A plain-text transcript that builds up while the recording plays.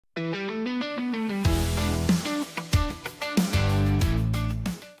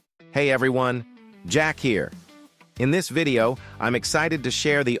Hey everyone, Jack here. In this video, I'm excited to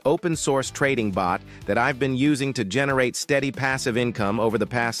share the open-source trading bot that I've been using to generate steady passive income over the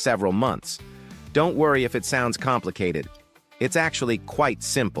past several months. Don't worry if it sounds complicated. It's actually quite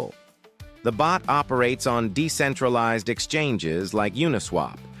simple. The bot operates on decentralized exchanges like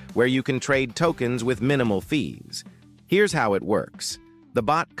Uniswap, where you can trade tokens with minimal fees. Here's how it works. The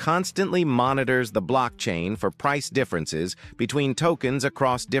bot constantly monitors the blockchain for price differences between tokens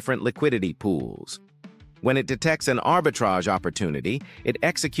across different liquidity pools. When it detects an arbitrage opportunity, it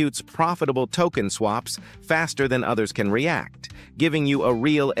executes profitable token swaps faster than others can react, giving you a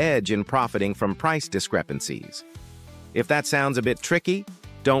real edge in profiting from price discrepancies. If that sounds a bit tricky,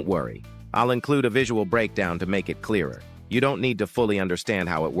 don't worry. I'll include a visual breakdown to make it clearer. You don't need to fully understand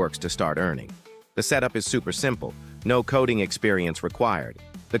how it works to start earning. The setup is super simple. No coding experience required.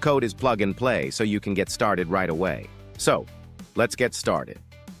 The code is plug and play, so you can get started right away. So, let's get started.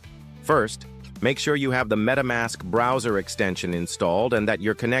 First, make sure you have the MetaMask browser extension installed and that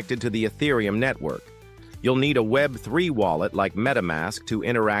you're connected to the Ethereum network. You'll need a Web3 wallet like MetaMask to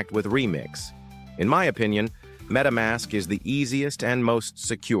interact with Remix. In my opinion, MetaMask is the easiest and most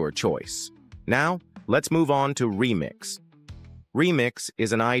secure choice. Now, let's move on to Remix. Remix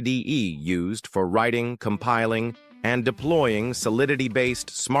is an IDE used for writing, compiling, and deploying Solidity-based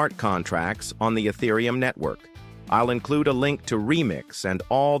smart contracts on the Ethereum network. I'll include a link to Remix and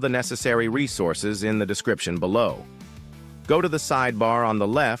all the necessary resources in the description below. Go to the sidebar on the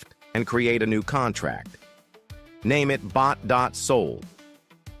left and create a new contract. Name it bot.sol.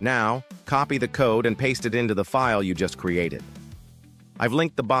 Now, copy the code and paste it into the file you just created. I've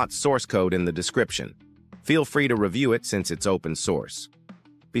linked the bot's source code in the description. Feel free to review it since it's open source.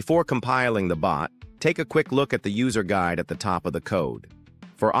 Before compiling the bot, take a quick look at the user guide at the top of the code.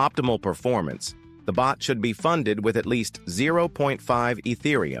 For optimal performance, the bot should be funded with at least 0.5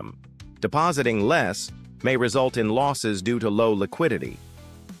 Ethereum. Depositing less may result in losses due to low liquidity.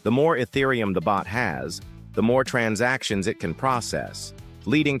 The more Ethereum the bot has, the more transactions it can process,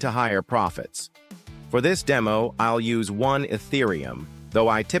 leading to higher profits. For this demo, I'll use 1 Ethereum, though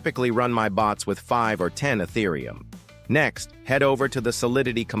I typically run my bots with 5 or 10 Ethereum. Next, head over to the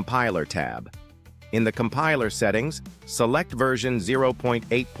Solidity compiler tab. In the compiler settings, select version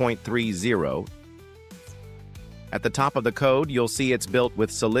 0.8.30. At the top of the code, you'll see it's built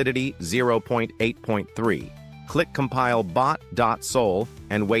with Solidity 0.8.3. Click Compile bot.sol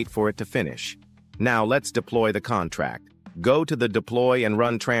and wait for it to finish. Now let's deploy the contract. Go to the Deploy and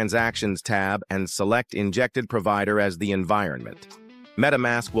Run Transactions tab and select Injected Provider as the environment.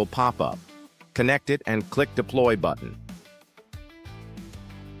 MetaMask will pop up. Connect it and click Deploy button.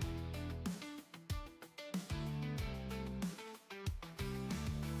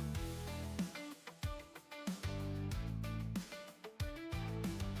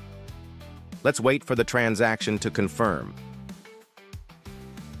 Let's wait for the transaction to confirm.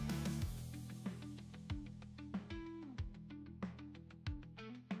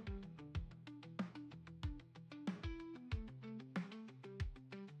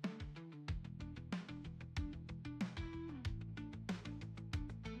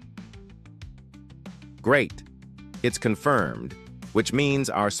 Great. It's confirmed, which means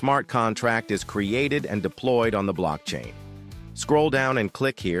our smart contract is created and deployed on the blockchain. Scroll down and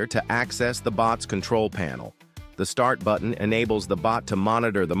click here to access the bot's control panel. The Start button enables the bot to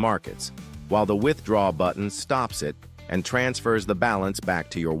monitor the markets, while the Withdraw button stops it and transfers the balance back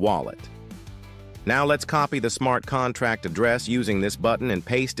to your wallet. Now let's copy the smart contract address using this button and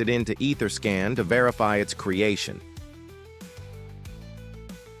paste it into Etherscan to verify its creation.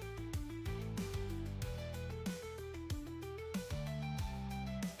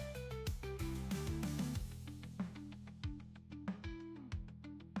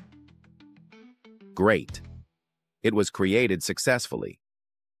 Great. It was created successfully.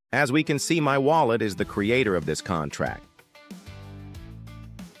 As we can see, my wallet is the creator of this contract.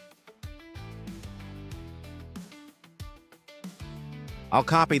 I'll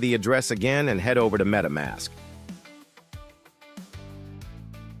copy the address again and head over to MetaMask.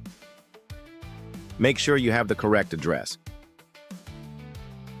 Make sure you have the correct address.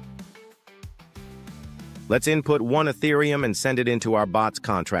 Let's input 1 Ethereum and send it into our bot's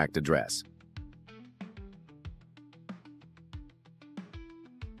contract address.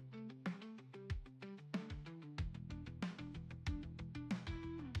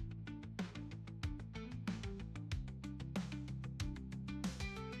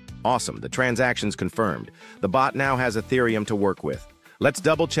 Awesome, the transaction's confirmed. The bot now has Ethereum to work with. Let's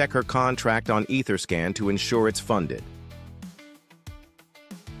double-check her contract on Etherscan to ensure it's funded.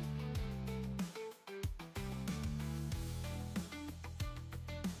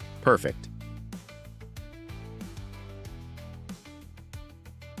 Perfect.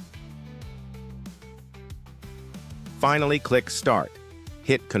 Finally, click Start.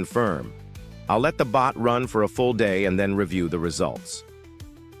 Hit Confirm. I'll let the bot run for a full day and then review the results.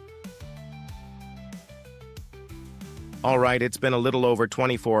 All right, it's been a little over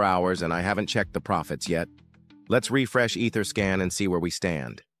 24 hours and I haven't checked the profits yet. Let's refresh Etherscan and see where we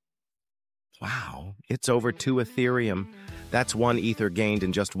stand. Wow, it's over 2 Ethereum. That's 1 Ether gained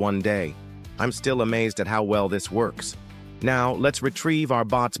in just one day. I'm still amazed at how well this works. Now, let's retrieve our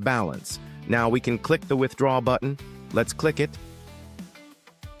bot's balance. Now we can click the withdraw button. Let's click it.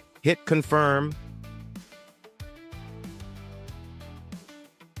 Hit confirm.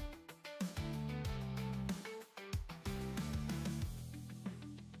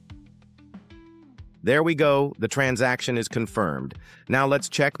 There we go. The transaction is confirmed. Now let's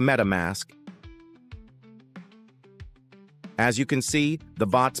check MetaMask. As you can see, the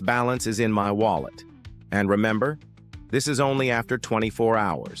bot's balance is in my wallet. And remember, this is only after 24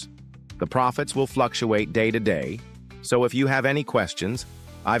 hours. The profits will fluctuate day to day, so if you have any questions,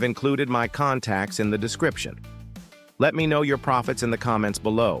 I've included my contacts in the description. Let me know your profits in the comments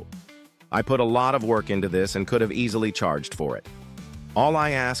below. I put a lot of work into this and could have easily charged for it. All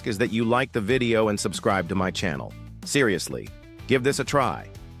I ask is that you like the video and subscribe to my channel. Seriously, give this a try.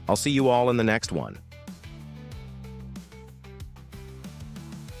 I'll see you all in the next one.